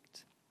 such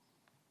effect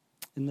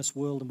in this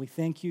world. And we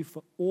thank you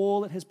for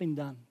all that has been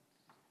done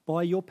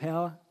by your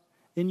power,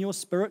 in your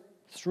spirit,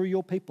 through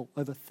your people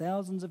over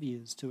thousands of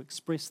years to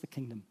express the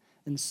kingdom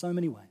in so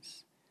many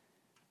ways.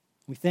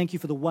 We thank you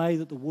for the way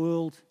that the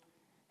world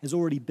has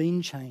already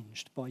been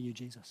changed by you,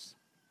 Jesus.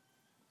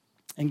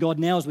 And God,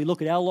 now as we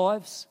look at our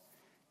lives,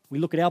 we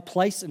look at our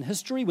place in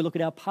history, we look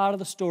at our part of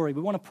the story,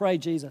 we want to pray,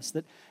 Jesus,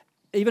 that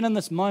even in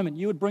this moment,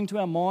 you would bring to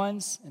our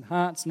minds and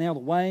hearts now the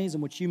ways in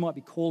which you might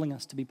be calling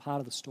us to be part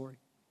of the story.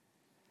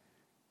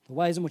 The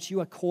ways in which you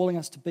are calling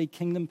us to be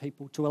kingdom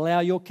people, to allow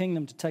your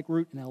kingdom to take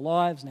root in our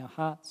lives and our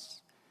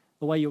hearts.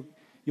 The way you're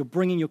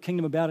bringing your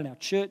kingdom about in our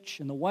church,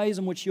 and the ways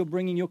in which you're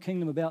bringing your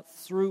kingdom about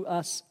through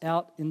us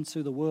out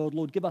into the world.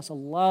 Lord, give us a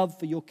love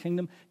for your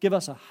kingdom. Give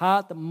us a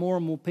heart that more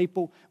and more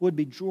people would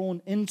be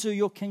drawn into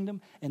your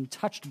kingdom and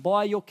touched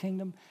by your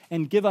kingdom.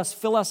 And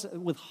fill us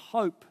with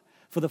hope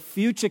for the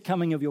future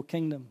coming of your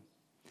kingdom,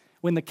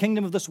 when the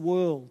kingdom of this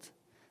world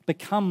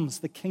becomes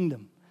the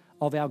kingdom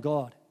of our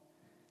God,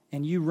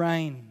 and you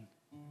reign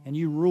and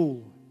you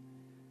rule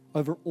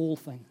over all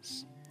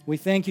things. We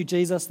thank you,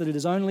 Jesus, that it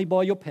is only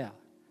by your power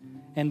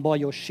and by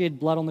your shed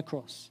blood on the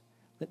cross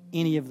that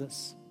any of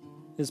this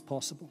is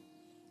possible.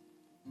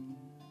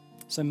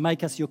 So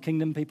make us your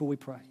kingdom people, we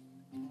pray.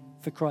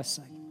 For Christ's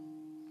sake.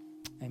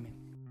 Amen.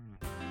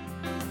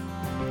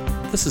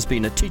 This has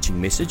been a teaching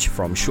message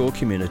from Shore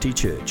Community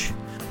Church.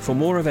 For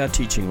more of our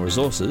teaching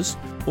resources,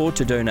 or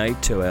to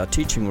donate to our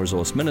teaching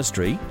resource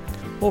ministry,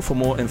 or for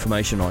more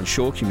information on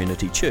Shore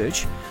Community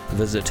Church,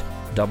 visit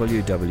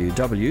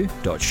www.shore.org.nz.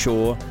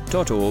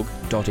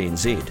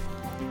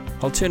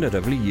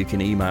 Alternatively, you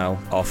can email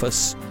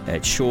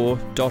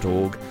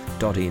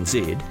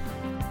office@shore.org.nz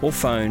or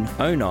phone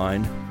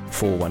 09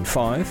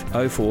 415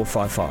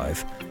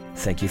 0455.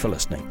 Thank you for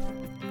listening.